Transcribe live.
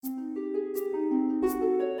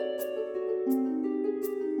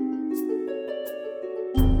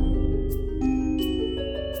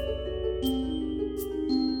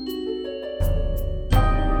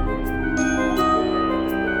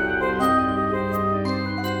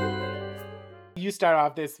You start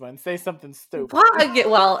off this one. Say something stupid.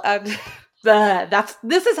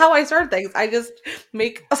 This is how I start things. I just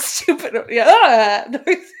make a stupid noise.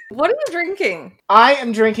 What are you drinking? I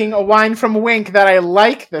am drinking a wine from Winc that I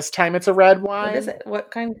like this time. It's a red wine. What is it? What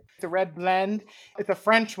kind? It's a red blend. It's a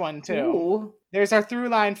French one too. Ooh. There's our through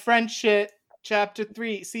line, French shit, chapter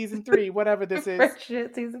 3, season 3, whatever this is. French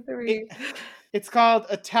shit, season 3. It's called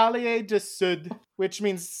Atelier du Sud, which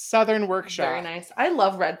means Southern Workshop. Very nice. I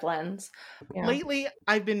love red blends. Yeah. Lately,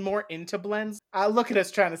 I've been more into blends. Look at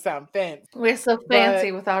us trying to sound fancy. We're so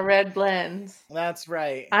fancy with our red blends. That's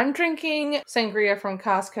right. I'm drinking sangria from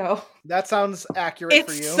Costco. That sounds accurate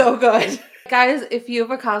for you. It's so good. Guys, if you have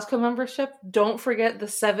a Costco membership, don't forget the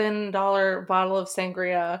 $7 bottle of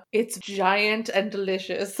sangria. It's giant and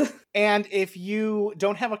delicious. And if you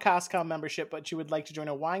don't have a Costco membership, but you would like to join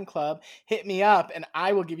a wine club, hit me up and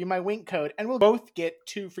I will give you my Winc code and we'll both get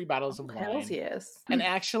 2 free bottles of wine. Hells yes. And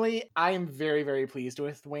actually, I am very, very pleased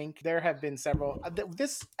with Winc. There have been several.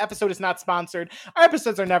 This episode is not sponsored. Our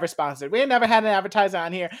episodes are never sponsored. We ain't never had an advertiser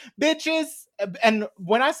on here. Bitches. And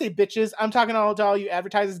when I say bitches, I'm talking to all you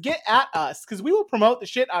advertisers. Get at us because we will promote the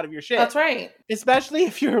shit out of your shit. That's right. Especially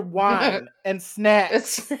if you're wine and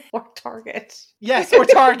snacks. Or Target. Yes, or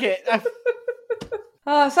Target.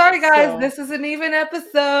 Sorry guys, this is an even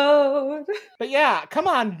episode. But yeah, come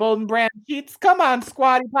on, Bolden Brand Sheets. Come on,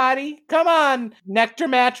 Squatty Potty. Come on, Nectar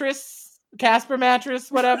Mattress, Casper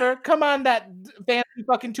Mattress, whatever. Come on, that fancy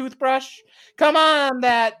fucking toothbrush. Come on,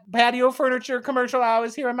 that patio furniture commercial I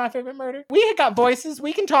always hear on My Favorite Murder. We got voices.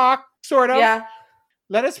 We can talk, sort of. Yeah.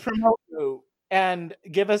 Let us promote you and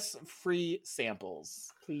give us free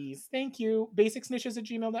samples, please. Thank you.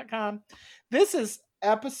 BasicSnitches@gmail.com. This is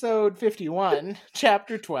episode 51,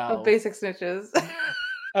 chapter 12. Of Basic Snitches.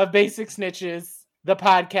 Of Basic Snitches, the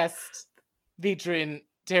podcast featuring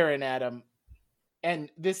Tara and Adam. And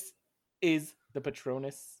this is the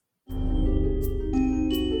Patronus.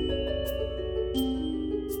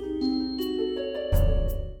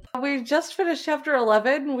 We just finished chapter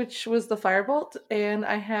 11, which was the Firebolt, and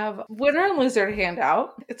I have winner and loser to hand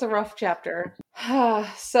out. It's a rough chapter.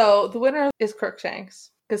 So the winner is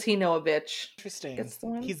Crookshanks, because he know a bitch.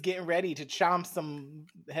 Interesting. He's getting ready to chomp some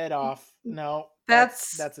head off. No.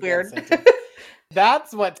 That's weird.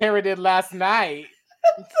 That's what Tara did last night.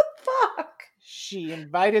 What the fuck? She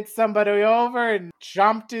invited somebody over and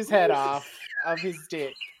chomped his head off of his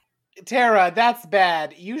dick. Tara, that's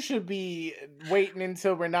bad. You should be waiting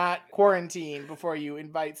until we're not quarantined before you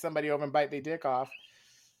invite somebody over and bite their dick off.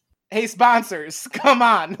 Hey, sponsors, come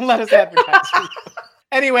on. Let us advertise for you.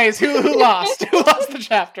 Anyways, who lost? Who lost the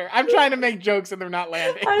chapter? I'm trying to make jokes and they're not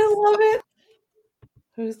landing. I love it.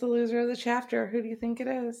 Who's the loser of the chapter? Who do you think it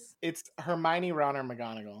is? It's Hermione, Ron, or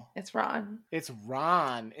McGonagall. It's Ron. It's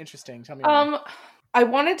Ron. Interesting. Tell me more. I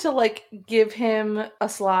wanted to give him a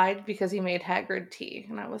slide because he made Hagrid tea.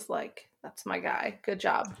 And I was like, that's my guy. Good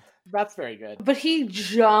job. That's very good. But he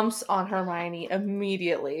jumps on Hermione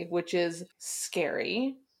immediately, which is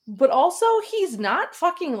scary. But also, he's not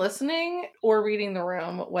fucking listening or reading the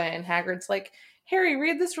room when Hagrid's like, Harry,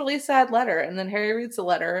 read this really sad letter. And then Harry reads the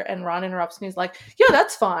letter and Ron interrupts and he's like, yeah,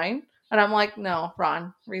 that's fine. And I'm like, no,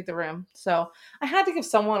 Ron, read the room. So I had to give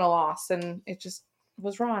someone a loss and it just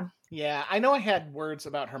was Ron. Yeah, I know I had words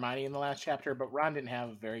about Hermione in the last chapter, but Ron didn't have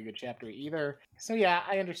a very good chapter either. So yeah,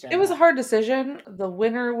 I understand. It was a hard decision. The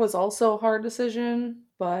winner was also a hard decision,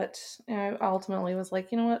 but I ultimately was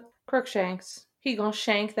like, you know what? Crookshanks. He gonna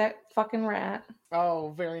shank that fucking rat.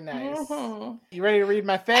 Oh, very nice. Mm-hmm. You ready to read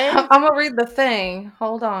my thing? I'm gonna read the thing.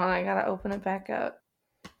 Hold on, I gotta open it back up.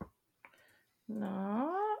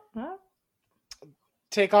 No.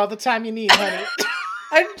 Take all the time you need, honey.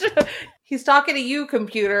 He's talking to you,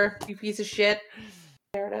 computer, you piece of shit.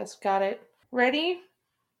 There it is. Got it. Ready?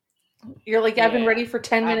 You're like, I've been ready for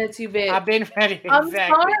 10 minutes, you bitch. I've been ready. Exactly. I'm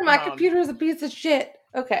sorry, my computer's a piece of shit.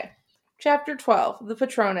 Okay. Chapter 12, The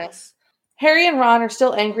Patronus. Harry and Ron are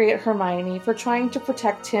still angry at Hermione for trying to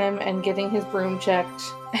protect him and getting his broom checked.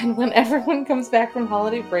 And when everyone comes back from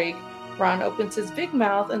holiday break, Ron opens his big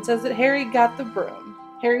mouth and says that Harry got the broom.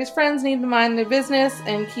 Harry's friends need to mind their business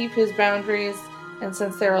and keep his boundaries, and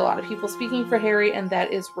since there are a lot of people speaking for Harry, and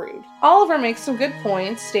that is rude. Oliver makes some good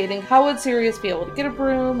points, stating how would Sirius be able to get a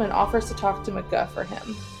broom, and offers to talk to McGuff for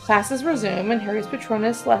him. Classes resume, and Harry's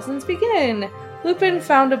Patronus lessons begin. Lupin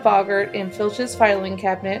found a boggart in Filch's filing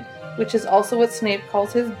cabinet, which is also what Snape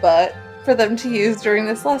calls his butt, for them to use during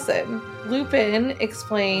this lesson. Lupin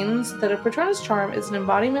explains that a Patronus charm is an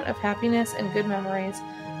embodiment of happiness and good memories,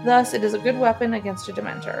 thus it is a good weapon against a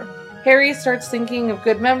Dementor. Harry starts thinking of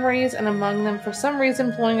good memories, and among them, for some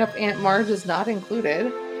reason, blowing up Aunt Marge is not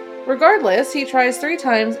included. Regardless, he tries 3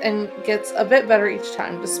 times and gets a bit better each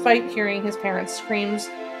time, despite hearing his parents' screams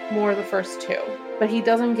more the first 2. But he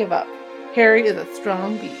doesn't give up. Harry is a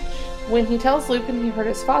strong beach. When he tells Lupin he heard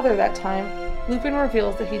his father that time, Lupin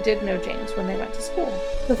reveals that he did know James when they went to school.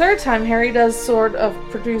 The 3rd time, Harry does sort of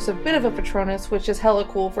produce a bit of a Patronus, which is hella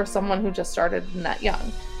cool for someone who just started and that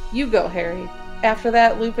young. You go, Harry. After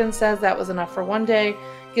that, Lupin says that was enough for one day,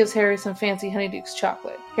 gives Harry some fancy Honeydukes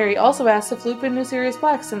chocolate. Harry also asks if Lupin knew Sirius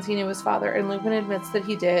Black since he knew his father, and Lupin admits that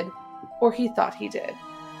he did, or he thought he did.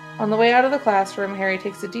 On the way out of the classroom, Harry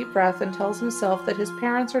takes a deep breath and tells himself that his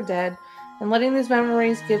parents are dead, and letting these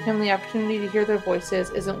memories give him the opportunity to hear their voices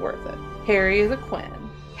isn't worth it. Harry is a Quinn.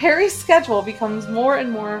 Harry's schedule becomes more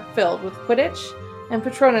and more filled with Quidditch and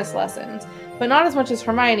Patronus lessons, but not as much as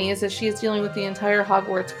Hermione's, as she is dealing with the entire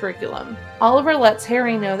Hogwarts curriculum. Oliver lets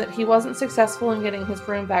Harry know that he wasn't successful in getting his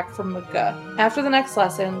broom back from McGuh. After the next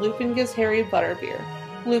lesson, Lupin gives Harry butterbeer.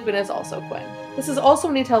 Lupin is also Quinn. This is also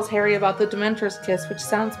when he tells Harry about the Dementor's kiss, which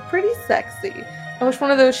sounds pretty sexy. I wish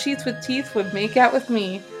one of those sheets with teeth would make out with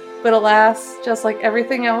me, but alas, just like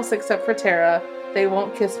everything else except for Tara, they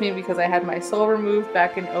won't kiss me because I had my soul removed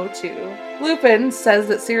back in 02. Lupin says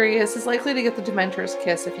that Sirius is likely to get the Dementor's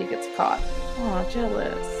kiss if he gets caught. Aw,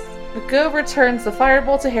 jealous. McGuh returns the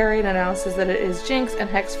firebolt to Harry and announces that it is Jinx and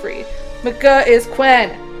hex-free. McGuh is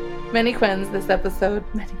Quinn! Many Quins this episode.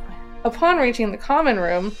 Many Quinn. Upon reaching the common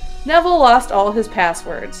room, Neville lost all his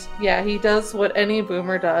passwords. Yeah, he does what any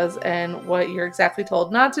boomer does and what you're exactly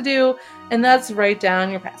told not to do, and that's write down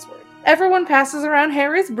your password. Everyone passes around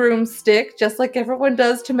Harry's broomstick, just like everyone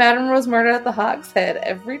does to Madame Rosmerta at the Hog's Head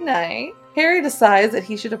every night. Harry decides that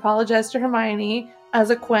he should apologize to Hermione, as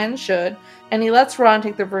a Quinn should, and he lets Ron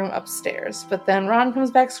take the broom upstairs. But then Ron comes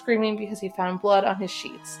back screaming because he found blood on his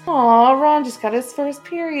sheets. Aw, Ron just got his first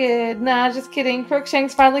period. Nah, just kidding.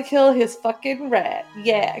 Crookshanks finally killed his fucking rat.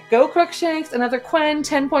 Yeah, go Crookshanks, another Quinn,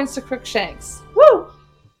 10 points to Crookshanks. Woo!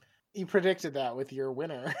 You predicted that with your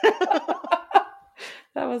winner.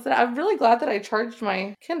 That was it. I'm really glad that I charged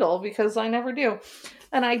my Kindle because I never do.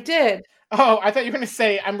 And I did. Oh, I thought you were going to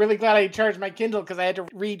say, I'm really glad I charged my Kindle because I had to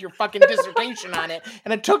read your fucking dissertation on it.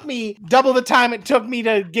 And it took me double the time it took me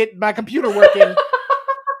to get my computer working.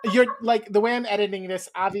 You're like, the way I'm editing this,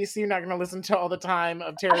 obviously you're not going to listen to all the time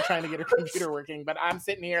of Tara trying to get her computer working, but I'm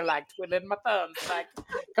sitting here like twiddling my thumbs like,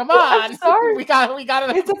 come on. I'm sorry. We got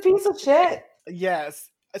it. It's a piece of shit. Yes.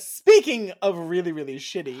 Speaking of really, really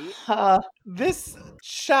shitty, this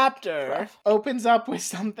chapter opens up with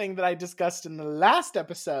something that I discussed in the last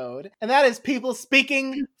episode, and that is people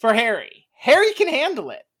speaking for Harry. Harry can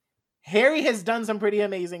handle it. Harry has done some pretty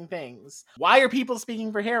amazing things. Why are people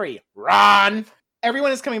speaking for Harry? Ron!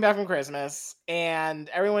 Everyone is coming back from Christmas, and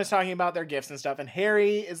everyone is talking about their gifts and stuff, and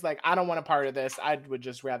Harry is like, I don't want a part of this. I would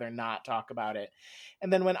just rather not talk about it.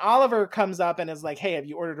 And then when Oliver comes up and is like, hey, have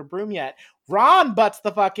you ordered a broom yet? Ron butts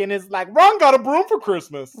the fuck in, is like, Ron got a broom for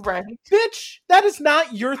Christmas. Right. Bitch, that is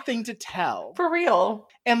not your thing to tell. For real.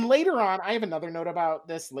 And later on, I have another note about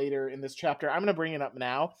this later in this chapter. I'm going to bring it up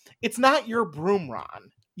now. It's not your broom,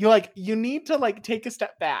 Ron. You need to take a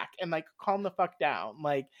step back and calm the fuck down.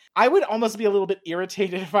 I would almost be a little bit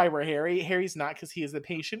irritated if I were Harry. Harry's not, because he is a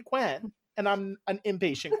patient Quinn. And I'm an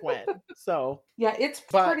impatient Quinn. So yeah, it's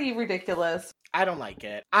pretty ridiculous. I don't like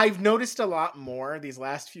it. I've noticed a lot more these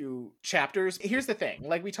last few chapters. Here's the thing.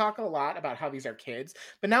 We talk a lot about how these are kids,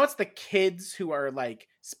 but now it's the kids who are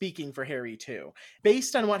speaking for Harry too.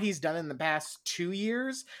 Based on what he's done in the past 2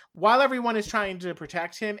 years, while everyone is trying to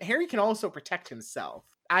protect him, Harry can also protect himself.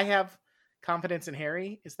 I have confidence in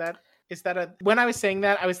Harry. Is that when I was saying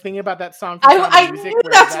that, I was thinking about that song from Sound of Music. I knew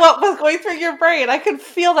that's what was going through your brain. I could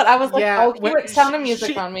feel that. I was like, yeah, oh, it's Sound of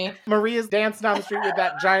Music on me. Maria's dancing down the street with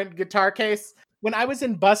that giant guitar case. When I was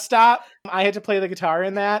in bus stop, I had to play the guitar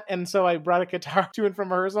in that, and so I brought a guitar to and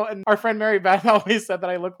from rehearsal, and our friend Mary Beth always said that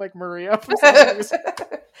I looked like Maria from Sound of Music.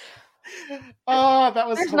 Oh, that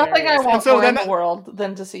was There's hilarious. Nothing I want more in the world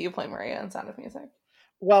than to see you play Maria in Sound of Music.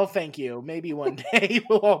 Well, thank you. Maybe one day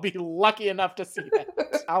we'll all be lucky enough to see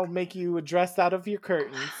that. I'll make you a dress out of your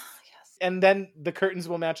curtains. Yes. And then the curtains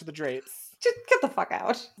will match the drapes. Just get the fuck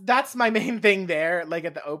out. That's my main thing there,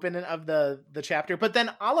 at the opening of the chapter. But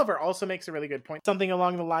then Oliver also makes a really good point. Something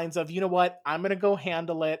along the lines of, you know what? I'm going to go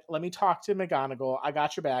handle it. Let me talk to McGonagall. I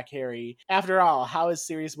got your back, Harry. After all, how is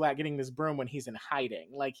Sirius Black getting this broom when he's in hiding?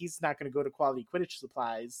 He's not going to go to Quality Quidditch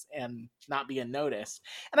Supplies and not be unnoticed.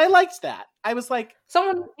 And I liked that. I was like,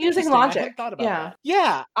 someone using logic. Thought about that.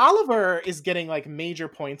 Yeah. Oliver is getting major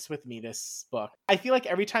points with me this book. I feel like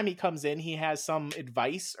every time he comes in, he has some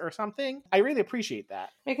advice or something. I really appreciate that.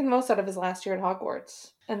 Making the most out of his last year at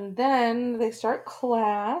Hogwarts. And then they start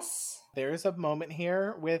class. There's a moment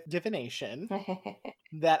here with divination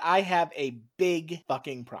that I have a big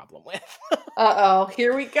fucking problem with. Uh-oh,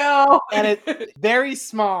 here we go. And it's very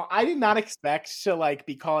small. I did not expect to like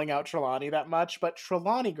be calling out Trelawney that much, but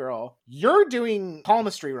Trelawney girl, you're doing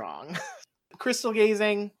palmistry wrong. Crystal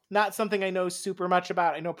gazing, not something I know super much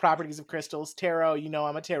about. I know properties of crystals. Tarot, you know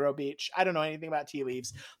I'm a tarot beach. I don't know anything about tea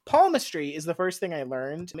leaves. Palmistry is the first thing I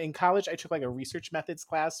learned. In college, I took like a research methods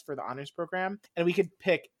class for the honors program, and we could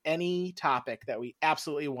pick any topic that we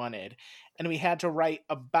absolutely wanted. And we had to write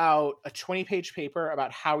about a 20-page paper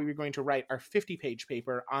about how we were going to write our 50-page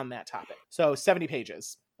paper on that topic. So 70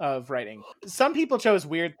 pages of writing. Some people chose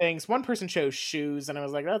weird things. One person chose shoes, and I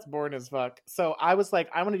was like, that's boring as fuck. So I was like,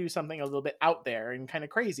 I want to do something a little bit out there and kind of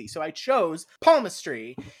crazy. So I chose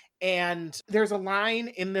palmistry. And there's a line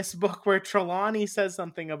in this book where Trelawney says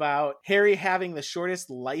something about Harry having the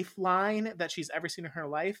shortest lifeline that she's ever seen in her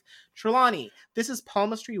life. Trelawney, this is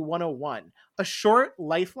palmistry 101. A short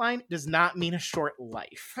lifeline does not mean a short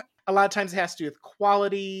life. A lot of times it has to do with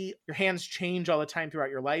quality. Your hands change all the time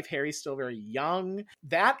throughout your life. Harry's still very young.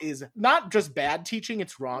 That is not just bad teaching,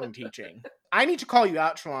 it's wrong teaching. I need to call you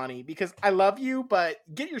out, Trelawney, because I love you, but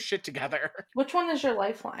get your shit together. Which one is your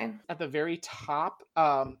lifeline? At the very top.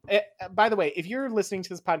 By the way, if you're listening to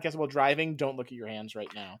this podcast while driving, don't look at your hands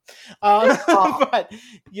right now. But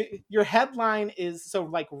your headline is so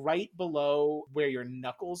like right below where your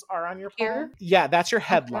knuckles are on your palm. Here? Yeah, that's your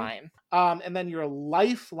headline. Okay. And then your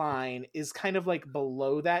lifeline is kind of like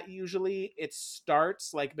below that usually. It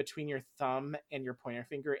starts like between your thumb and your pointer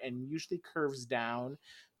finger and usually curves down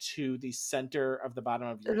to the center of the bottom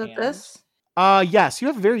of your hand. Is it this? Yes, you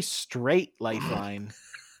have a very straight lifeline.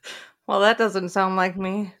 Well, that doesn't sound like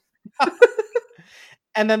me.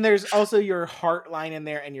 And then there's also your heart line in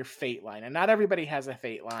there and your fate line. And not everybody has a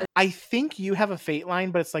fate line. I think you have a fate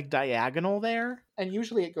line, but it's like diagonal there. And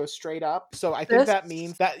usually it goes straight up. So I think that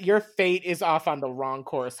means that your fate is off on the wrong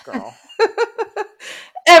course, girl.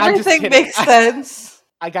 Everything makes sense.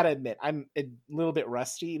 I gotta admit, I'm a little bit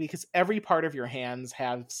rusty because every part of your hands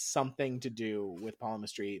have something to do with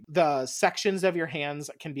palmistry. The sections of your hands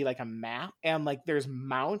can be like a map, and like there's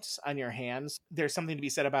mounts on your hands. There's something to be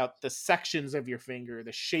said about the sections of your finger,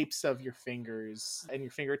 the shapes of your fingers and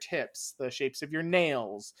your fingertips, the shapes of your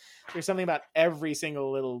nails. There's something about every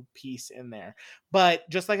single little piece in there. But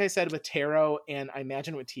just like I said with tarot, and I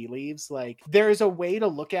imagine with tea leaves, like there's a way to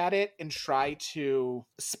look at it and try to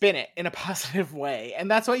spin it in a positive way.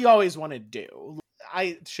 And that's what you always want to do.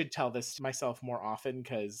 I should tell this to myself more often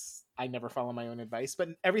because I never follow my own advice, but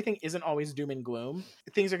everything isn't always doom and gloom.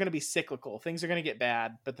 Things are going to be cyclical. Things are going to get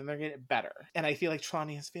bad, but then they're going to get better. And I feel like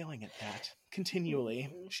Trelawney is failing at that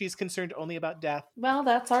continually. She's concerned only about death. Well,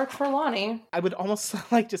 that's our Trelawney. I would almost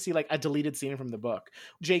like to see like a deleted scene from the book.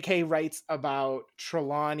 JK writes about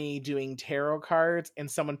Trelawney doing tarot cards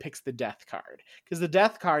and someone picks the death card. Because the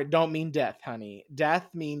death card don't mean death, honey. Death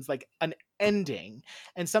means like an ending.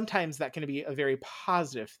 And sometimes that can be a very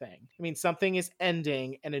positive thing. I mean, something is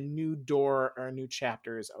ending and a new door or a new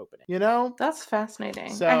chapter is opening. You know? That's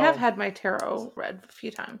fascinating. So, I have had my tarot read a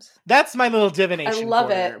few times. That's my little divination. I love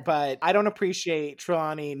corner, it. But I don't appreciate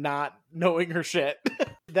Trelawney not knowing her shit.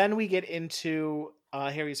 Then we get into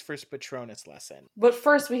Harry's first Patronus lesson. But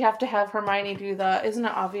first we have to have Hermione do isn't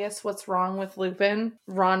it obvious what's wrong with Lupin?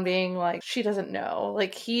 Ron being like, she doesn't know.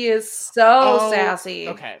 Like, he is so sassy.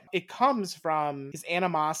 Okay. It comes from his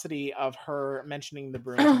animosity of her mentioning the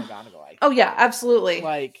broom to McGonagall. Oh yeah, absolutely.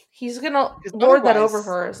 Like, he's gonna lord that over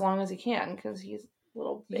her as long as he can, because he's a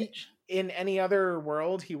little bitch. In any other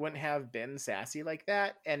world, he wouldn't have been sassy like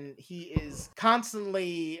that. And he is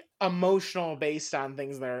constantly emotional based on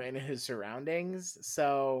things that are in his surroundings.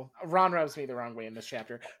 So Ron rubs me the wrong way in this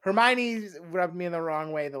chapter. Hermione rubbed me in the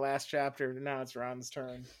wrong way the last chapter. Now it's Ron's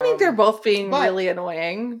turn. I think they're both being really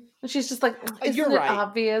annoying. And she's just like, isn't you're it right.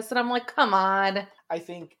 obvious? And I'm like, come on. I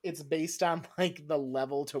think it's based on like the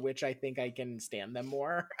level to which I think I can stand them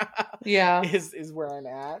more. Yeah. Is where I'm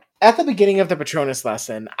at. At the beginning of the Patronus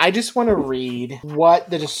lesson, I just want to read what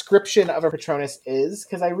the description of a Patronus is,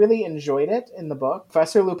 because I really enjoyed it in the book.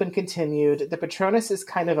 Professor Lupin continued, the Patronus is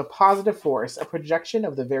kind of a positive force, a projection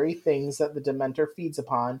of the very things that the Dementor feeds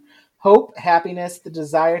upon. Hope, happiness, the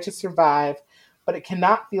desire to survive, but it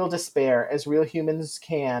cannot feel despair as real humans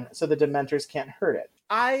can, so the Dementors can't hurt it.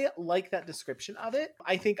 I like that description of it.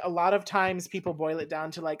 I think a lot of times people boil it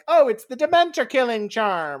down to like, oh, it's the Dementor killing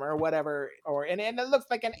charm or whatever, and it looks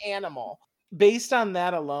like an animal. Based on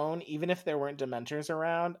that alone, even if there weren't Dementors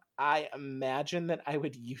around, I imagine that I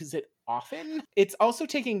would use it often. It's also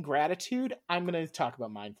taking gratitude. I'm going to talk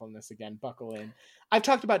about mindfulness again. Buckle in. I've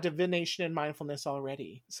talked about divination and mindfulness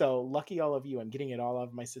already. So lucky all of you. I'm getting it all out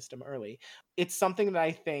of my system early. It's something that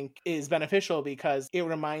I think is beneficial because it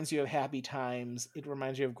reminds you of happy times. It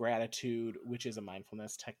reminds you of gratitude, which is a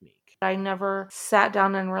mindfulness technique. I never sat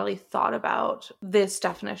down and really thought about this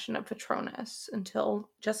definition of Patronus until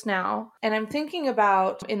just now. And I'm thinking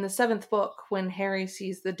about in the 7th book when Harry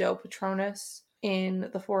sees the doe Patronus in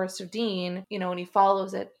the Forest of Dean, and he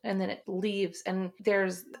follows it and then it leaves. And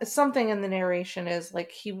there's something in the narration is like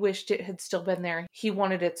he wished it had still been there. He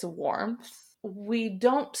wanted its warmth. We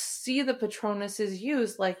don't see the Patronuses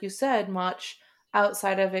used, like you said, much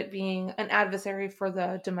outside of it being an adversary for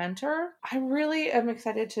the Dementor. I really am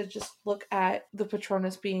excited to just look at the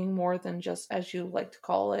Patronus being more than just, as you like to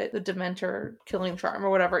call it, the Dementor killing charm or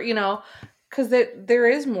whatever, because there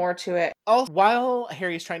is more to it. While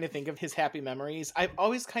Harry's trying to think of his happy memories, I've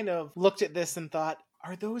always kind of looked at this and thought,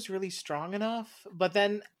 are those really strong enough? But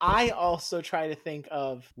then I also try to think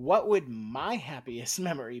of what would my happiest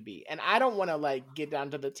memory be? And I don't want to get down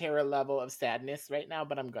to the Tara level of sadness right now,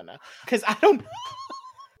 but I'm gonna. Because I don't...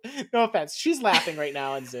 No offense. She's laughing right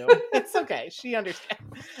now on Zoom. It's okay. She understands.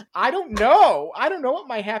 I don't know. I don't know what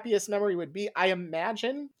my happiest memory would be. I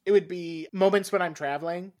imagine it would be moments when I'm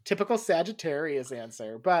traveling. Typical Sagittarius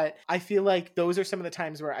answer. But I feel like those are some of the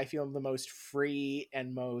times where I feel the most free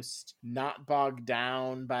and most not bogged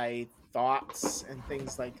down by thoughts and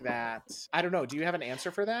things like that. I don't know. Do you have an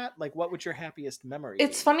answer for that? What would your happiest memory be?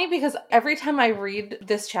 It's funny because every time I read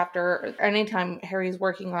this chapter, or anytime Harry's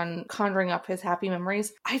working on conjuring up his happy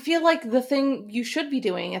memories, I feel like the thing you should be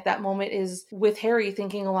doing at that moment is with Harry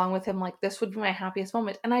thinking along with him, this would be my happiest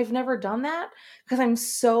moment. And I've never done that because I'm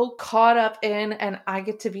so caught up in, and I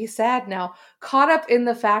get to be sad now, caught up in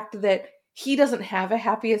the fact that he doesn't have a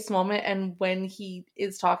happiest moment. And when he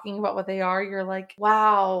is talking about what they are, you're like,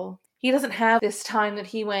 wow, he doesn't have this time that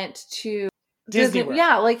he went to Disney World.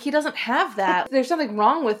 Yeah, he doesn't have that. There's something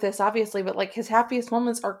wrong with this, obviously, but his happiest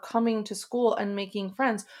moments are coming to school and making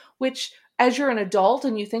friends, which as you're an adult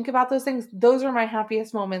and you think about those things, those are my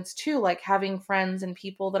happiest moments too, having friends and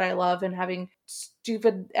people that I love and having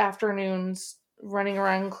stupid afternoons running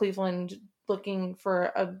around Cleveland looking for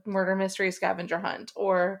a murder mystery scavenger hunt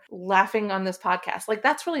or laughing on this podcast.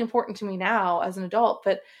 That's really important to me now as an adult,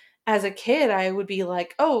 but as a kid, I would be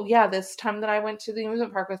like, oh yeah, this time that I went to the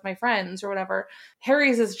amusement park with my friends or whatever.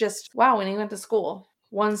 Harry's is just, wow, when he went to school,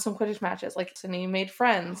 won some Quidditch matches, and he made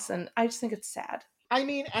friends. And I just think it's sad. I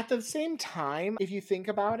mean, at the same time, if you think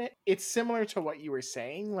about it, it's similar to what you were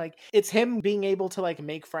saying. It's him being able to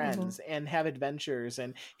make friends and have adventures,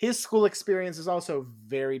 and his school experience is also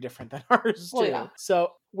very different than ours too. Yeah.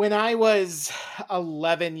 So when I was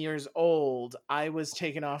 11 years old, I was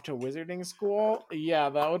taken off to wizarding school. Yeah,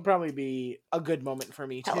 that would probably be a good moment for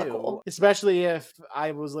me too. Cool. Especially if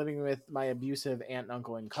I was living with my abusive aunt,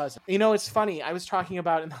 uncle, and cousin. It's funny. I was talking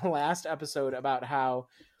about in the last episode about how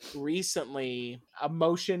recently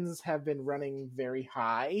emotions have been running very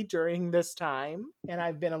high during this time, and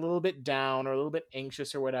I've been a little bit down or a little bit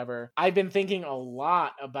anxious or whatever. I've been thinking a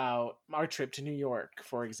lot about our trip to New York,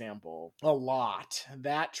 for example. A lot.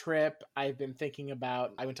 That trip I've been thinking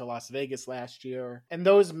about. I went to Las Vegas last year, and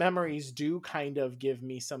those memories do kind of give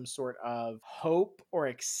me some sort of hope or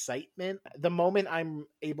excitement. The moment I'm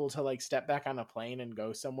able to step back on a plane and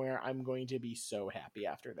go somewhere, I'm going to be so happy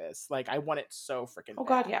after this. I want it so freaking bad.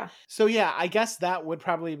 God, yeah. So yeah, I guess that would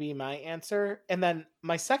probably be my answer. And then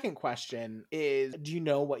my second question is, do you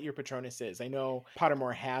know what your Patronus is? I know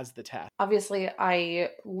Pottermore has the test. Obviously,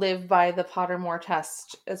 I live by the Pottermore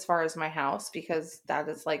test as far as my house because that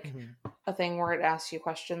is a thing where it asks you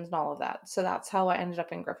questions and all of that. So that's how I ended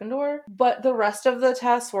up in Gryffindor. But the rest of the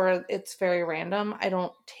tests where it's very random, I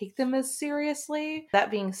don't take them as seriously.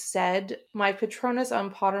 That being said, my Patronus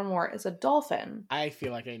on Pottermore is a dolphin. I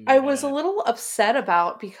feel like I was a little upset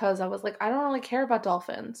about because I was like, I don't really care about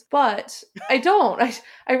dolphins, but I don't.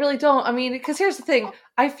 I really don't. I mean, because here's the thing.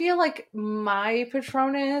 I feel like my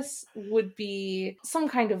Patronus would be some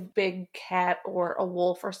kind of big cat or a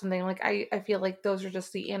wolf or something. I feel like those are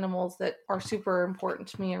just the animals that are super important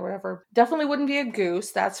to me or whatever. Definitely wouldn't be a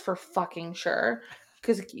goose. That's for fucking sure.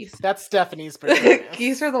 Because geese. That's Stephanie's Patronus.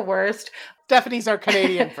 Geese are the worst. Stephanie's our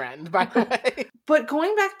Canadian friend, by the way. But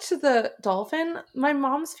going back to the dolphin, my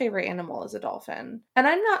mom's favorite animal is a dolphin. And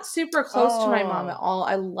I'm not super close to my mom at all.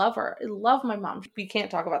 I love her. I love my mom. We can't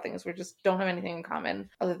talk about things. We just don't have anything in common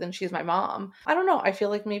other than she's my mom. I don't know. I feel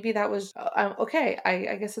like maybe that was okay.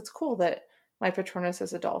 I guess it's cool that my Patronus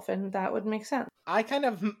is a dolphin. That would make sense. I kind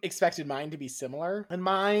of expected mine to be similar. And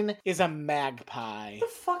mine is a magpie. What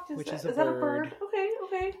the fuck is that? Is that a bird?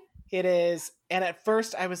 Okay. It is. And at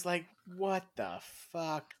first I was like, what the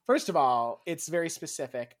fuck? First of all, it's very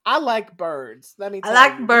specific. I like birds. Let me I tell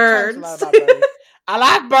like you. birds. We've talked a lot about birds. I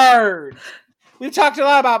like birds. We've talked a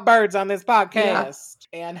lot about birds on this podcast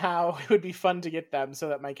and how it would be fun to get them so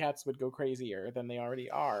that my cats would go crazier than they already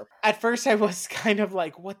are. At first, I was kind of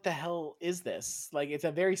like, what the hell is this? Like, it's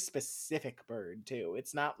a very specific bird, too.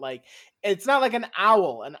 It's not like an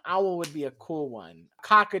owl. An owl would be a cool one.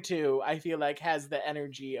 Cockatoo, I feel like, has the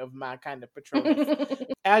energy of my kind of Patronus.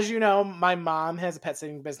 As you know, my mom has a pet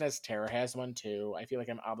sitting business. Tara has one, too. I feel like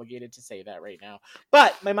I'm obligated to say that right now.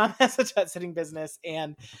 But my mom has a pet sitting business,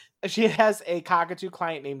 and she has a cockatoo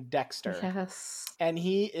client named Dexter. Yes. And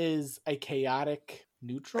he is a chaotic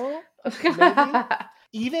neutral, maybe?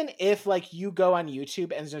 Even if like you go on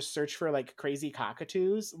YouTube and just search for like crazy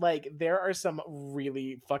cockatoos, like there are some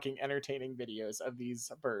really fucking entertaining videos of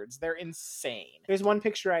these birds. They're insane. There's one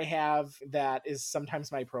picture I have that is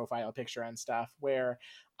sometimes my profile picture and stuff where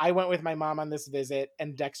I went with my mom on this visit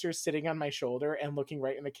and Dexter's sitting on my shoulder and looking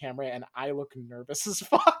right in the camera and I look nervous as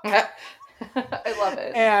fuck. I love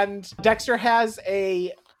it. And Dexter has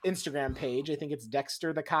a Instagram page. I think it's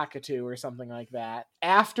Dexter the Cockatoo or something like that.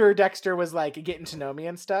 After Dexter was like getting to know me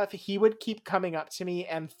and stuff, he would keep coming up to me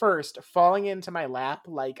and first falling into my lap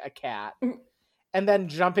like a cat and then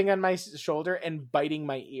jumping on my shoulder and biting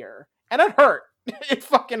my ear. And it hurt. It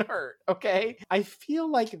fucking hurt, okay? I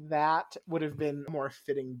feel like that would have been a more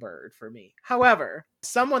fitting bird for me. However,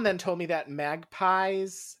 someone then told me that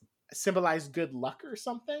magpies symbolize good luck or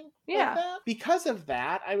something like that. Because of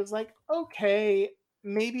that, I was like, okay,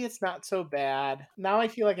 maybe it's not so bad. Now I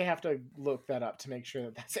feel like I have to look that up to make sure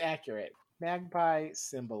that that's accurate. Magpie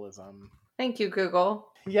symbolism. Thank you, Google.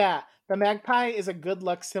 Yeah, the magpie is a good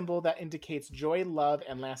luck symbol that indicates joy, love,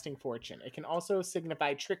 and lasting fortune. It can also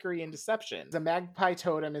signify trickery and deception. The magpie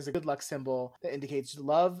totem is a good luck symbol that indicates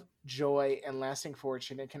love, joy, and lasting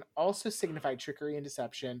fortune. It can also signify trickery and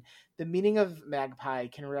deception. The meaning of magpie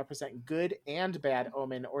can represent good and bad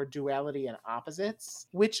omen or duality and opposites,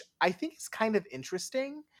 which I think is kind of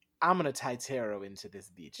interesting. I'm going to tie tarot into this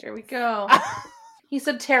beach. Here we go. He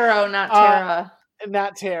said tarot, not Tara.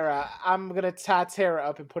 Not Tara. I'm gonna tie Tara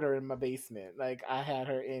up and put her in my basement. Like I had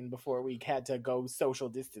her in before we had to go social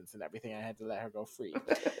distance and everything. I had to let her go free.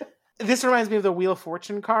 This reminds me of the Wheel of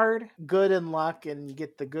Fortune card. Good and luck, and you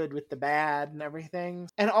get the good with the bad and everything.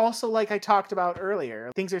 And also, like I talked about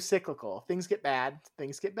earlier, things are cyclical. Things get bad,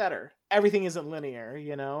 things get better. Everything isn't linear,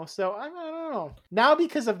 you know? So, I don't know. Now,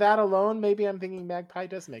 because of that alone, maybe I'm thinking Magpie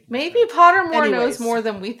does make Maybe sense. Pottermore knows more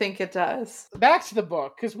than we think it does. Back to the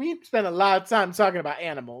book, because we spent a lot of time talking about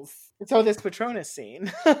animals. So this Patronus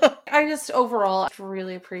scene. I just overall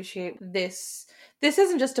really appreciate this. This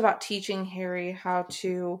isn't just about teaching Harry how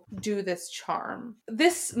to do this charm.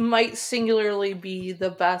 This might singularly be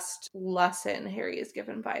the best lesson Harry is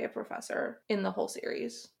given by a professor in the whole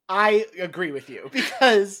series. I agree with you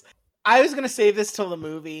because I was going to save this till the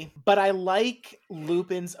movie, but I like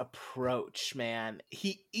Lupin's approach, man.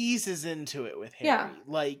 He eases into it with Harry. Yeah.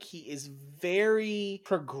 Like, he is very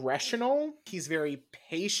progressional. He's very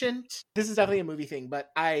patient. This is definitely a movie thing, but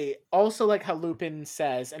I also like how Lupin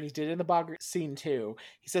says, and he did in the Boggart scene too,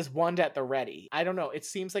 he says, "Wand at the ready." I don't know. It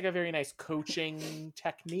seems like a very nice coaching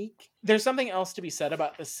technique. There's something else to be said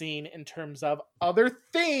about the scene in terms of other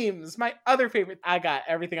themes. My other favorite, I got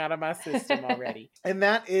everything out of my system already. And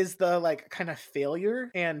that is the like kind of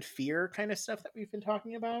failure and fear kind of stuff that we've been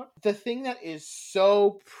talking about. The thing that is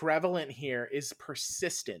so prevalent here is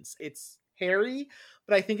persistence. It's Harry,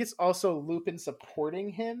 but I think it's also Lupin supporting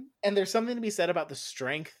him. And there's something to be said about the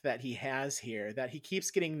strength that he has here, that he keeps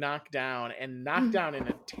getting knocked down and knocked down in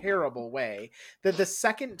a terrible way. That the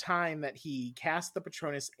second time that he casts the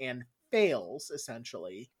Patronus and fails,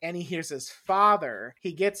 essentially, and he hears his father,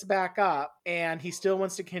 he gets back up and he still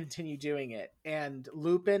wants to continue doing it. And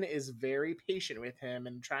Lupin is very patient with him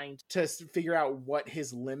and trying to figure out what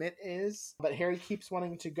his limit is. But Harry keeps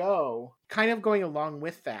wanting to go. Kind of going along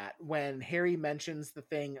with that, when Harry mentions the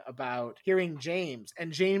thing about hearing James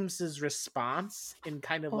and James's response in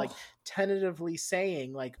kind of like tentatively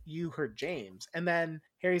saying, like, "You heard James." And then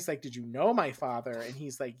Harry's like, "Did you know my father?" And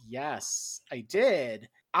he's like, "Yes, I did."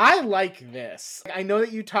 I like this. I know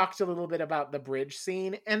that you talked a little bit about the bridge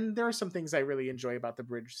scene, and there are some things I really enjoy about the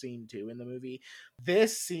bridge scene too in the movie.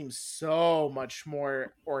 This seems so much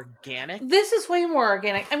more organic. This is way more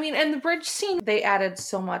organic. I mean, and the bridge scene, they added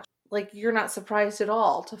so much. Like, you're not surprised at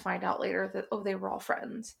all to find out later that, oh, they were all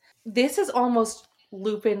friends. This is almost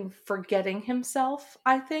Lupin forgetting himself,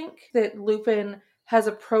 I think. That Lupin has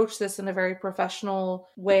approached this in a very professional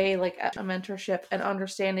way, like a mentorship, and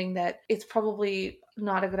understanding that it's probably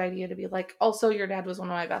not a good idea to be like, also, your dad was one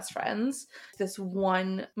of my best friends. This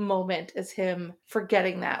one moment is him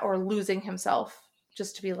forgetting that or losing himself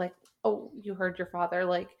just to be like, oh, you heard your father.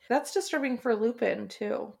 Like, that's disturbing for Lupin,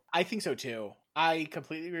 too. I think so too. I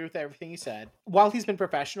completely agree with everything you said. While he's been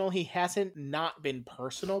professional, he hasn't not been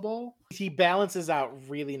personable. He balances out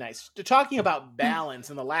really nice. Talking about balance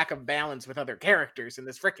and the lack of balance with other characters in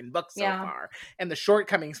this freaking book so far, and the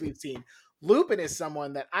shortcomings we've seen, Lupin is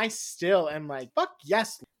someone that I still am like, fuck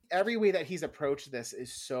yes. Every way that he's approached this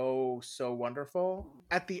is so wonderful.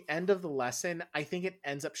 At the end of the lesson, I think it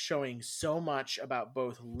ends up showing so much about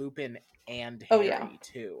both Lupin and Harry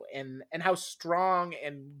too, and how strong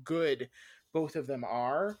and good both of them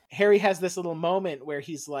are. Harry has this little moment where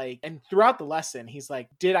he's like, and throughout the lesson, he's like,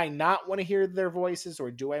 did I not want to hear their voices,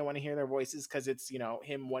 or do I want to hear their voices? Because it's,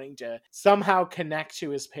 him wanting to somehow connect to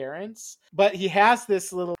his parents. But he has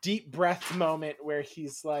this little deep breath moment where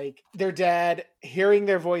he's like, they're dead. Hearing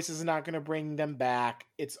their voices is not going to bring them back.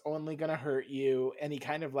 It's only going to hurt you. And he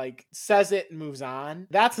kind of like says it and moves on.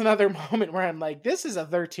 That's another moment where I'm like, this is a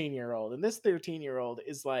 13-year-old. And this 13-year-old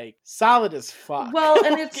is like solid as fuck. Well,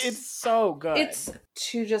 and it's so good. It's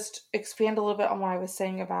to just expand a little bit on what I was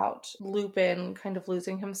saying about Lupin kind of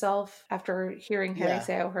losing himself after hearing Harry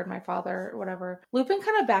say, I heard my father, or whatever. Lupin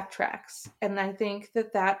kind of backtracks. And I think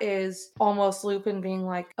that is almost Lupin being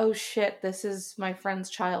like, oh shit, this is my friend's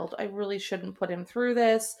child. I really shouldn't put him through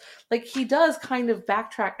this. Like, he does kind of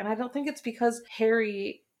backtrack. And I don't think it's because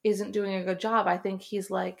Harry isn't doing a good job. I think he's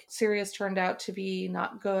like, Sirius turned out to be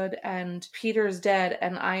not good, and Peter's dead,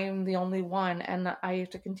 and I am the only one, and I have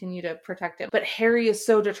to continue to protect him. But Harry is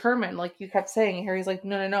so determined, like you kept saying. Harry's like,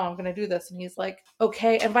 no, I'm going to do this. And he's like,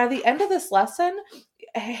 okay. And by the end of this lesson,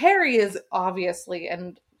 Harry is obviously,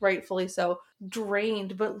 and rightfully so,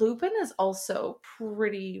 drained, but Lupin is also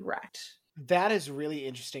pretty wrecked. That is really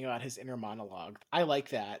interesting about his inner monologue. I like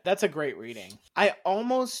that. That's a great reading. I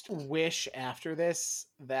almost wish after this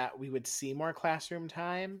that we would see more classroom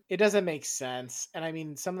time. It doesn't make sense. And I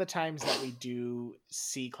mean, some of the times that we do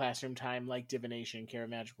see classroom time, like divination, care of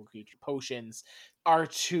magical creature, potions, are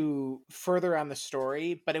to further on the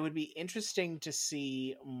story, but it would be interesting to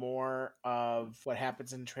see more of what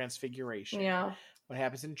happens in Transfiguration. Yeah. What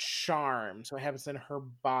happens in charms, what happens in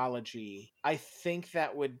herbology. I think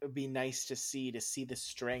that would be nice to see the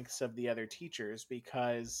strengths of the other teachers,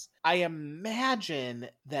 because I imagine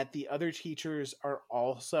that the other teachers are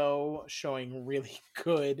also showing really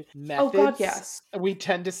good methods. Oh God, yes. We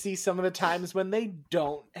tend to see some of the times when they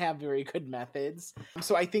don't have very good methods.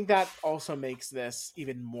 So I think that also makes this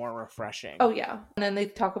even more refreshing. Oh yeah. And then they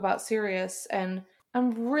talk about Sirius, and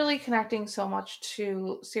I'm really connecting so much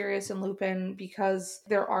to Sirius and Lupin because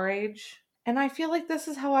they're our age. And I feel like this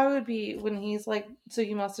is how I would be when he's like, so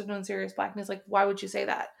you must have known Sirius Black. And he's like, why would you say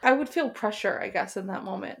that? I would feel pressure, I guess, in that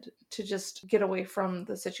moment to just get away from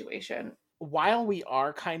the situation. While we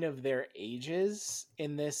are kind of their ages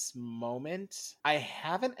in this moment, I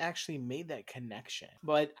haven't actually made that connection.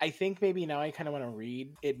 But I think maybe now I kind of want to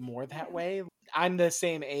read it more that way. I'm the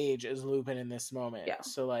same age as Lupin in this moment. Yeah.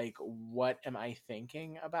 So, like, what am I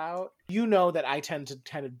thinking about? You know that I tend to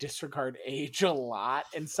kind of disregard age a lot.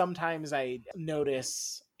 And sometimes I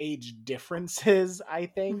notice age differences, I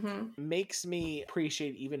think, makes me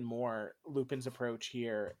appreciate even more Lupin's approach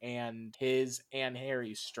here and his and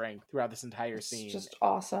Harry's strength throughout this entire scene. It's just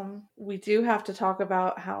awesome. We do have to talk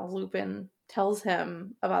about how Lupin tells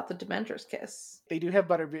him about the Dementor's kiss. They do have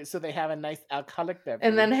butterbeer, so they have a nice alcoholic beverage.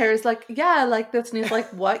 And then Harry's like, yeah, I like this. And he's like,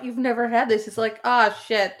 what? You've never had this? He's like,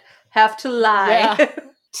 shit. Have to lie. Yeah.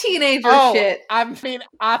 Teenager shit. I mean,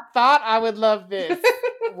 I thought I would love this.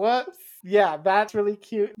 Whoops. Yeah, that's really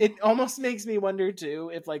cute. It almost makes me wonder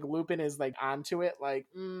too if like Lupin is like onto it. Like,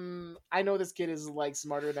 I know this kid is like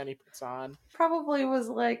smarter than he puts on. Probably was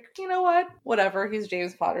like, you know what? Whatever. He's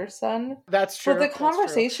James Potter's son. That's true. But the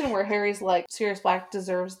conversation where Harry's like, Sirius Black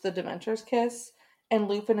deserves the Dementor's kiss, and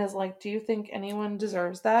Lupin is like, do you think anyone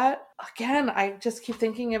deserves that? Again, I just keep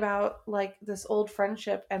thinking about like this old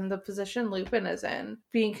friendship and the position Lupin is in,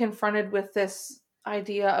 being confronted with this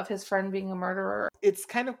idea of his friend being a murderer. It's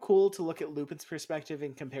kind of cool to look at Lupin's perspective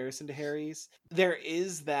in comparison to Harry's. There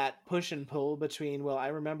is that push and pull between, well, I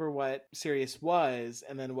remember what Sirius was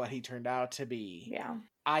and then what he turned out to be. Yeah.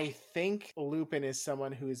 I think Lupin is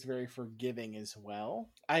someone who is very forgiving as well.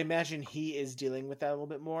 I imagine he is dealing with that a little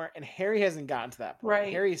bit more, and Harry hasn't gotten to that point.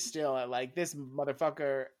 Right. Harry's still at like, this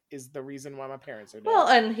motherfucker is the reason why my parents are dead. Well,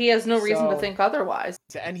 and he has no reason to think otherwise.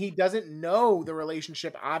 And he doesn't know the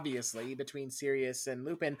relationship, obviously, between Sirius and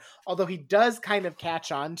Lupin, although he does kind of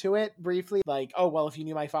catch on to it briefly. Like, oh, well, if you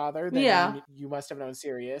knew my father, then you must have known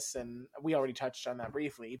Sirius. And we already touched on that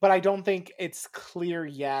briefly. But I don't think it's clear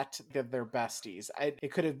yet that they're besties.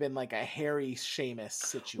 It could have been like a Harry Seamus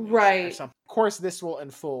situation. Right. Or something. Of course, this will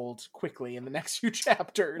unfold quickly in the next few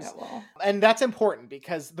chapters. Yeah, well. And that's important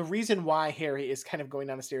because the reason why Harry is kind of going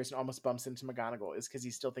down the stairs and almost bumps into McGonagall is because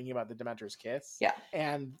he's still thinking about the Dementor's kiss. Yeah.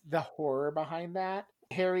 And the horror behind that.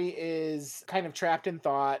 Harry is kind of trapped in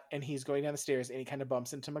thought and he's going down the stairs and he kind of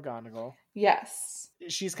bumps into McGonagall. Yes.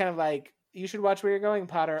 She's kind of like, you should watch where you're going,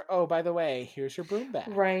 Potter. Oh, by the way, here's your broom bag.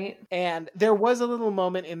 Right. And there was a little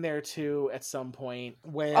moment in there, too, at some point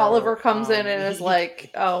when Oliver comes in and is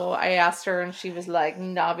like, oh, I asked her and she was like,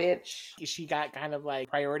 nah, bitch. She got kind of like,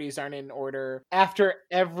 priorities aren't in order. After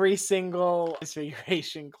every single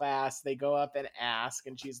Transfiguration class, they go up and ask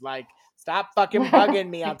and she's like, stop fucking bugging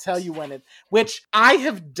me. I'll tell you when which I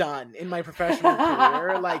have done in my professional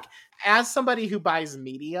career. Like, as somebody who buys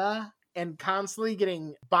media and constantly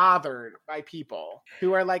getting bothered by people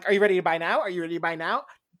who are like, are you ready to buy now? Are you ready to buy now?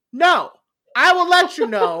 No, I will let you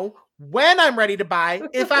know when I'm ready to buy,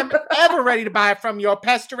 if I'm ever ready to buy from your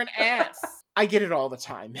pestering ass. I get it all the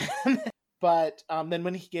time. But then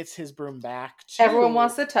when he gets his broom back, too, everyone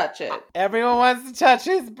wants to touch it. Everyone wants to touch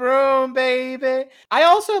his broom, baby. I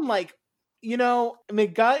also am like, you know,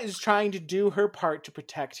 McGutt is trying to do her part to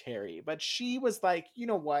protect Harry, but she was like, you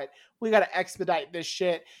know what? We got to expedite this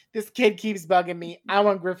shit. This kid keeps bugging me. I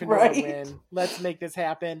want Gryffindor to win. Let's make this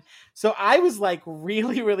happen. So I was like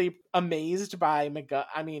really, really amazed by McGutt.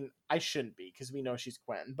 I mean, I shouldn't be because we know she's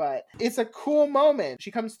Gwen, but it's a cool moment. She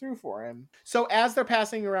comes through for him. So as they're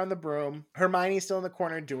passing around the broom, Hermione's still in the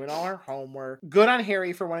corner doing all her homework. Good on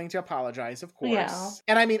Harry for wanting to apologize, of course. Yeah.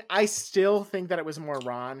 And I mean, I still think that it was more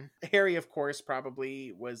Ron. Harry, of course,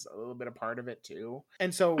 probably was a little bit a part of it too.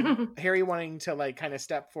 And so Harry wanting to like kind of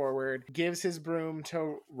step forward, gives his broom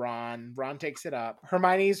to Ron. Ron takes it up.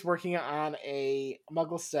 Hermione's working on a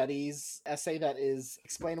Muggle Studies essay that is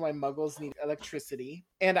explain why Muggles need electricity.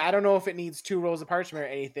 And I don't know if it needs 2 rolls of parchment or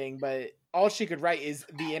anything, but all she could write is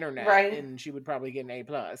the internet. Right. And she would probably get an A+,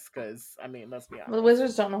 because, I mean, let's be honest. Well, the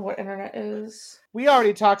wizards don't know what internet is. We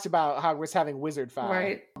already talked about Hogwarts having Wizard File.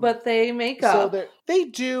 Right. But they make up. So they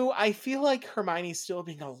do. I feel like Hermione's still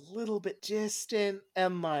being a little bit distant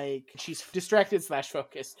and like she's distracted /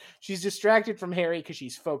 focused. She's distracted from Harry because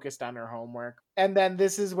she's focused on her homework. And then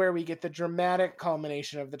this is where we get the dramatic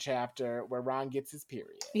culmination of the chapter where Ron gets his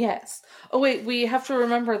period. Yes. Oh, wait. We have to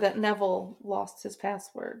remember that Neville lost his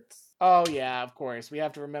passwords. Oh, yeah, of course. We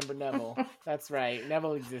have to remember Neville. That's right.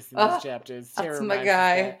 Neville exists in these chapters. That's my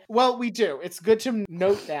guy. Well, we do. It's good to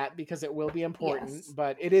note that because it will be important, yes.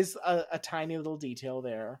 But it is a tiny little detail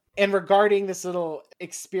there. And regarding this little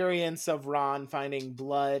experience of Ron finding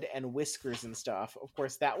blood and whiskers and stuff, of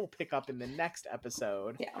course, that will pick up in the next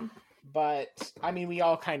episode. Yeah. But, I mean, we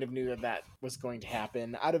all kind of knew that was going to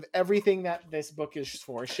happen. Out of everything that this book is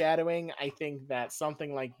foreshadowing, I think that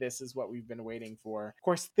something like this is what we've been waiting for. Of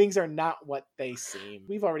course, things are not what they seem.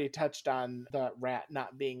 We've already touched on the rat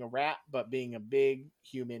not being a rat, but being a big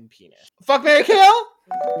human penis. Fuck, marry, kill!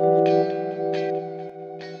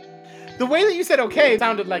 The way that you said okay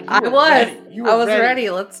sounded like you were ready. I was ready.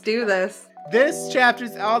 Let's do this. This chapter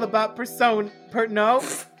is all about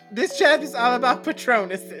This chapter is all about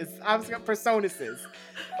Patronuses. I was got Personuses.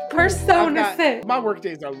 My work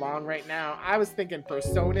days are long right now. I was thinking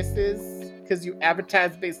Personuses because you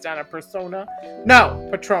advertise based on a persona. No,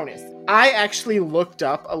 Patronus. I actually looked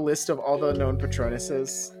up a list of all the known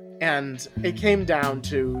Patronuses, and it came down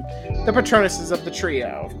to the Patronuses of the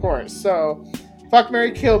trio, of course. So, fuck,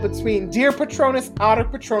 marry, kill between Deer Patronus, Otter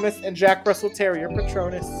Patronus, and Jack Russell Terrier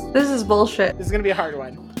Patronus. This is bullshit. This is gonna be a hard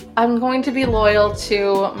one. I'm going to be loyal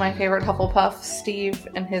to my favorite Hufflepuff, Steve,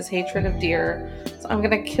 and his hatred of deer. So I'm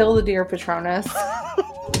going to kill the Deer Patronus.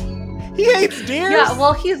 He hates deers? Yeah,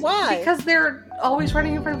 well, Why? Because they're always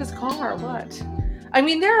running in front of his car. What? I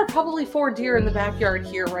mean, there are probably 4 deer in the backyard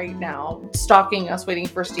here right now, stalking us, waiting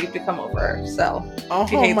for Steve to come over. So,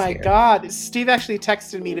 oh my God. Steve actually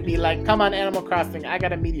texted me to be like, come on Animal Crossing, I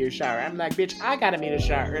got a meteor shower. I'm like, bitch, I got a meteor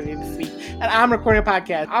shower earlier this week, and I'm recording a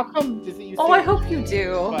podcast. I'll come visit you soon. Oh, I hope you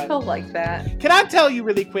do. But he'll like that. Can I tell you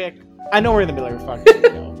really quick? I know we're in the middle of a fucking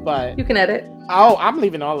video, but... You can edit. Oh, I'm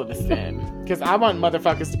leaving all of this in. Because I want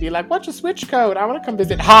motherfuckers to be like, what's your switch code? I want to come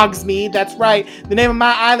visit Hogsmeade. That's right. The name of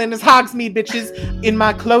my island is Hogsmeade, bitches. In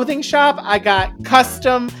my clothing shop, I got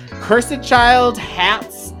custom Cursed Child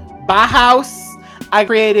hats, Bauhaus. I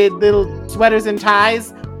created little sweaters and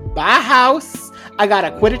ties, Bauhaus. I got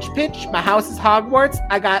a Quidditch pitch. My house is Hogwarts.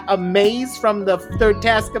 I got a maze from the third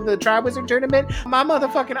task of the Triwizard Tournament. My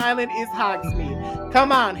motherfucking island is Hogsmeade.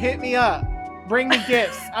 Come on, hit me up. Bring me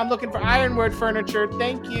gifts. I'm looking for Ironwood furniture.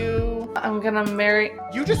 Thank you. I'm gonna marry.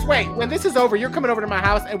 You just wait. When this is over, you're coming over to my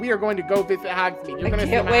house and we are going to go visit Hogsmeade. You're gonna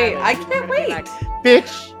can't wait. I can't wait. Like,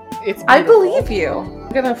 bitch, it's beautiful. I believe you. I'm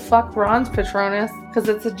gonna fuck Ron's Patronus because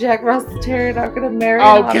it's a Jack Russell Terrier. I'm gonna marry.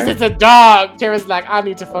 Oh, because it's a dog. Tara's like, I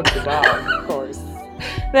need to fuck the dog. Of course.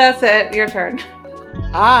 That's it. Your turn.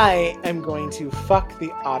 I am going to fuck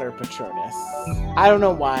the Otter Patronus. I don't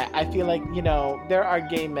know why. I feel like, there are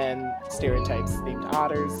gay men stereotypes named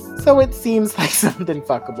otters. So it seems like something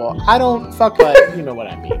fuckable. I don't fuck, but you know what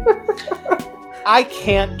I mean. I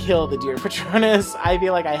can't kill the deer Patronus. I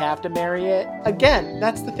feel like I have to marry it. Again,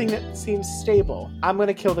 that's the thing that seems stable. I'm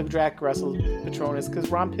gonna kill the Jack Russell Patronus because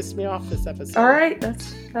Ron pissed me off this episode. All right,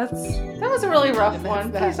 that was a really rough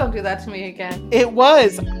one. Please don't do that to me again. It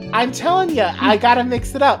was. I'm telling you, I gotta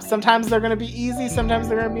mix it up. Sometimes they're gonna be easy. Sometimes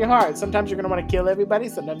they're gonna be hard. Sometimes you're gonna want to kill everybody.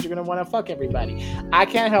 Sometimes you're gonna want to fuck everybody. I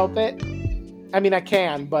can't help it. I mean, I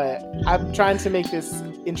can, but I'm trying to make this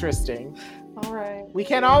interesting. All right. We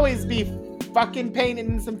can't always be fucking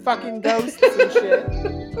painting some fucking ghosts and shit.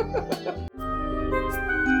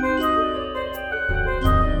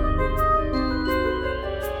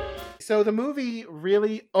 So the movie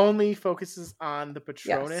really only focuses on the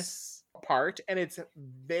Patronus part, and it's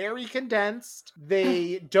very condensed.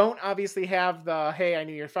 They don't obviously have the "hey, I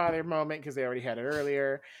knew your father" moment because they already had it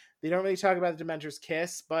earlier. They don't really talk about the Dementor's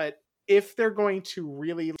kiss, but if they're going to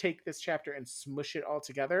really take this chapter and smush it all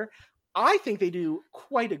together, I think they do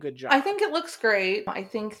quite a good job. I think it looks great. I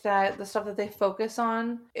think that the stuff that they focus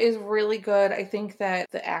on is really good. I think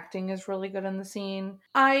that the acting is really good in the scene.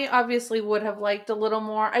 I obviously would have liked a little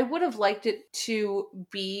more. I would have liked it to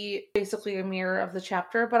be basically a mirror of the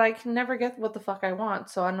chapter, but I can never get what the fuck I want,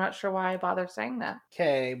 so I'm not sure why I bother saying that.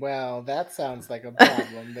 Okay, well, that sounds like a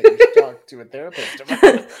problem that you should talk to a therapist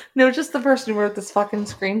about. No, just the person who wrote this fucking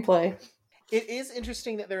screenplay. It is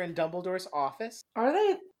interesting that they're in Dumbledore's office. Are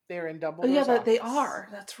they? They're in Dumbledore's office. office. They are.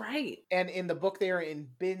 That's right. And in the book, they are in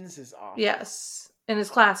Binns' office. Yes. In his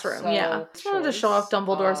classroom, yeah. I just wanted to show off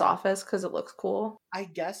Dumbledore's office because it looks cool. I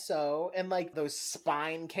guess so. And like those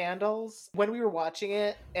spine candles. When we were watching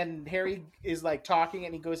it and Harry is like talking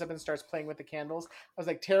and he goes up and starts playing with the candles, I was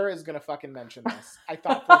like, Tara is going to fucking mention this. I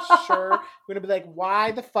thought for sure we're going to be like,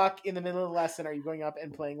 why the fuck in the middle of the lesson are you going up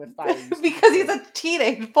and playing with fire? Because he's a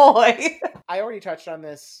teenage boy. I already touched on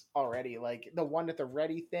this already. Like the one at the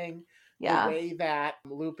ready thing. Yeah. The way that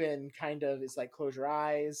Lupin kind of is like, close your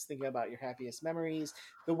eyes, thinking about your happiest memories.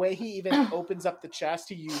 The way he even opens up the chest,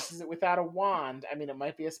 he uses it without a wand. I mean, it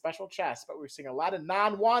might be a special chest, but we're seeing a lot of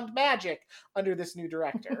non-wand magic under this new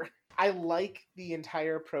director. I like the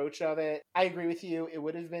entire approach of it. I agree with you. It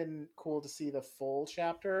would have been cool to see the full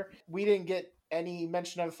chapter. We didn't get any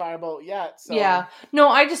mention of Firebolt yet. So. Yeah. No,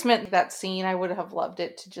 I just meant that scene. I would have loved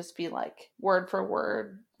it to just be like word for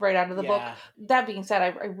word right out of the book. That being said,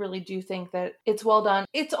 I really do think that it's well done.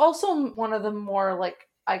 It's also one of the more like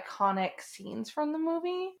iconic scenes from the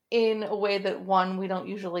movie in a way that we don't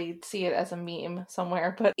usually see it as a meme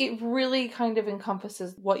somewhere, but it really kind of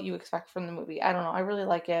encompasses what you expect from the movie. I don't know. I really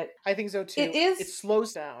like it. I think so too. It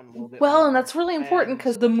slows down a little bit. Well, and that's really important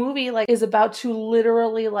because the movie is about to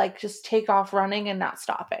literally just take off running and not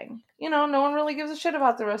stopping. No one really gives a shit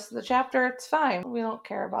about the rest of the chapter. It's fine. We don't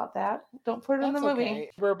care about that. Don't put it in the movie. Okay.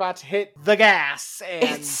 We're about to hit the gas and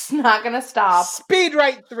it's not gonna stop. Speed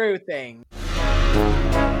right through things.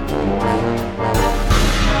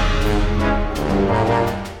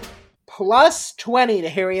 Plus 20 to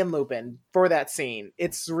Harry and Lupin for that scene.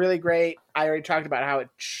 It's really great. I already talked about how it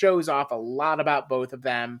shows off a lot about both of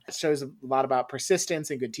them. It shows a lot about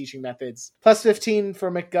persistence and good teaching methods. Plus 15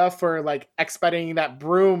 for McGuff for expediting that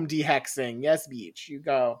broom dehexing. Yes, Beach, you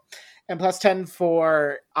go. And plus 10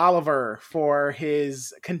 for Oliver for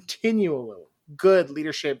his continual good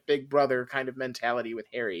leadership, big brother kind of mentality with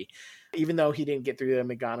Harry. Even though he didn't get through the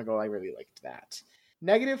McGonagall, I really liked that.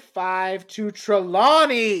 -5 to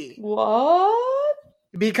Trelawney. What?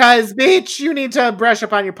 Because, bitch, you need to brush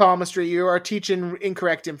up on your palmistry. You are teaching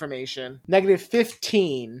incorrect information.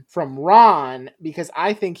 -15 from Ron, because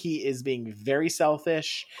I think he is being very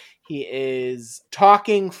selfish. He is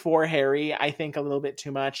talking for Harry, I think, a little bit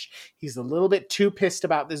too much. He's a little bit too pissed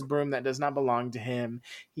about this broom that does not belong to him.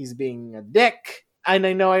 He's being a dick. And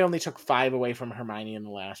I know I only took 5 away from Hermione in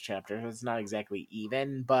the last chapter. So it's not exactly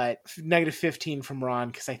even, but -15 from Ron,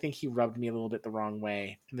 because I think he rubbed me a little bit the wrong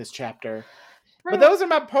way in this chapter. But those are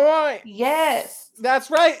my points. Yes.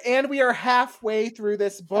 That's right. And we are halfway through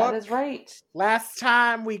this book. That is right. Last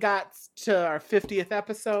time we got to our 50th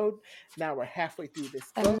episode. Now we're halfway through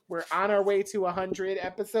this book. We're on our way to 100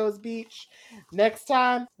 episodes, Beach. Next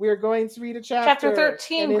time, we're going to read a chapter. Chapter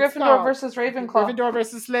 13, Gryffindor versus Ravenclaw. Gryffindor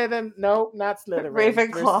versus Slytherin. No, not Slytherin.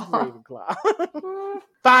 Ravenclaw. Ravenclaw.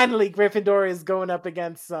 Finally, Gryffindor is going up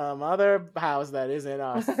against some other house that isn't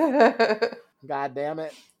us. God damn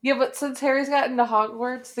it. Yeah, but since Harry's gotten to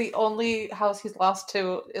Hogwarts, the only house he's lost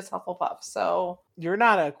to is Hufflepuff, so... You're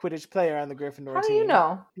not a Quidditch player on the Gryffindor team. How do you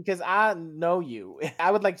know? Because I know you.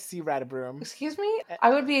 I would like to see you ride a broom. Excuse me?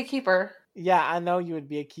 I would be a keeper. Yeah, I know you would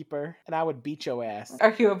be a keeper, and I would beat your ass.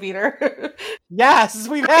 Are you a beater? Yes,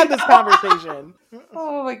 we've had this conversation.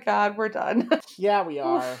 Oh my god, we're done. Yeah, we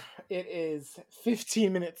are. It is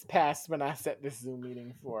 15 minutes past when I set this Zoom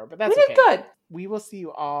meeting for, but that's okay. We did good. We will see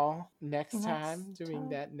you all next time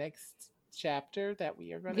during that next chapter that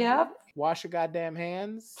we are going to do. Wash your goddamn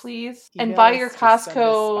hands. Please. And buy your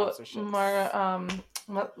Costco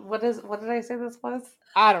what did I say this was?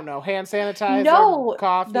 I don't know. Hand sanitizer,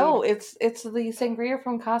 coffee. No, it's the sangria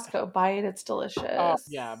from Costco. Buy it, it's delicious. Oh,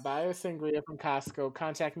 yeah, buy a sangria from Costco.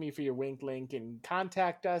 Contact me for your wink link and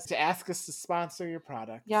contact us to ask us to sponsor your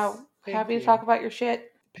product. Yeah, happy to talk about your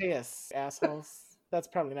shit. Pay us, assholes. That's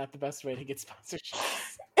probably not the best way to get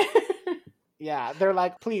sponsorships. Yeah, they're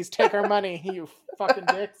like, please take our money, you fucking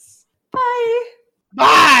dicks. Bye.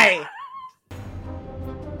 Bye!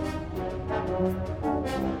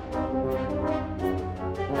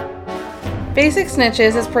 Basic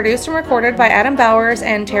Snitches is produced and recorded by Adam Bowers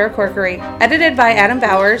and Tara Corkery. Edited by Adam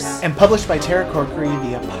Bowers. And published by Tara Corkery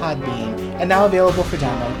via Podbean. And now available for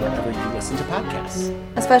download wherever you listen to podcasts.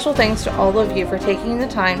 A special thanks to all of you for taking the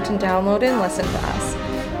time to download and listen to us.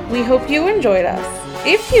 We hope you enjoyed us.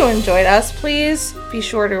 If you enjoyed us, please be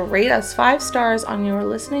sure to rate us 5 stars on your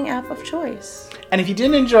listening app of choice. And if you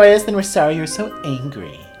didn't enjoy us, then we're sorry you're so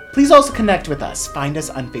angry. Please also connect with us. Find us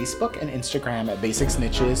on Facebook and Instagram at Basic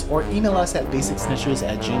Snitches or email us at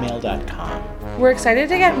basicsnitches@gmail.com. We're excited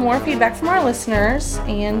to get more feedback from our listeners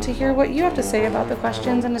and to hear what you have to say about the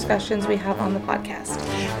questions and discussions we have on the podcast.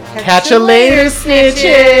 Catch you later,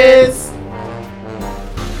 snitches!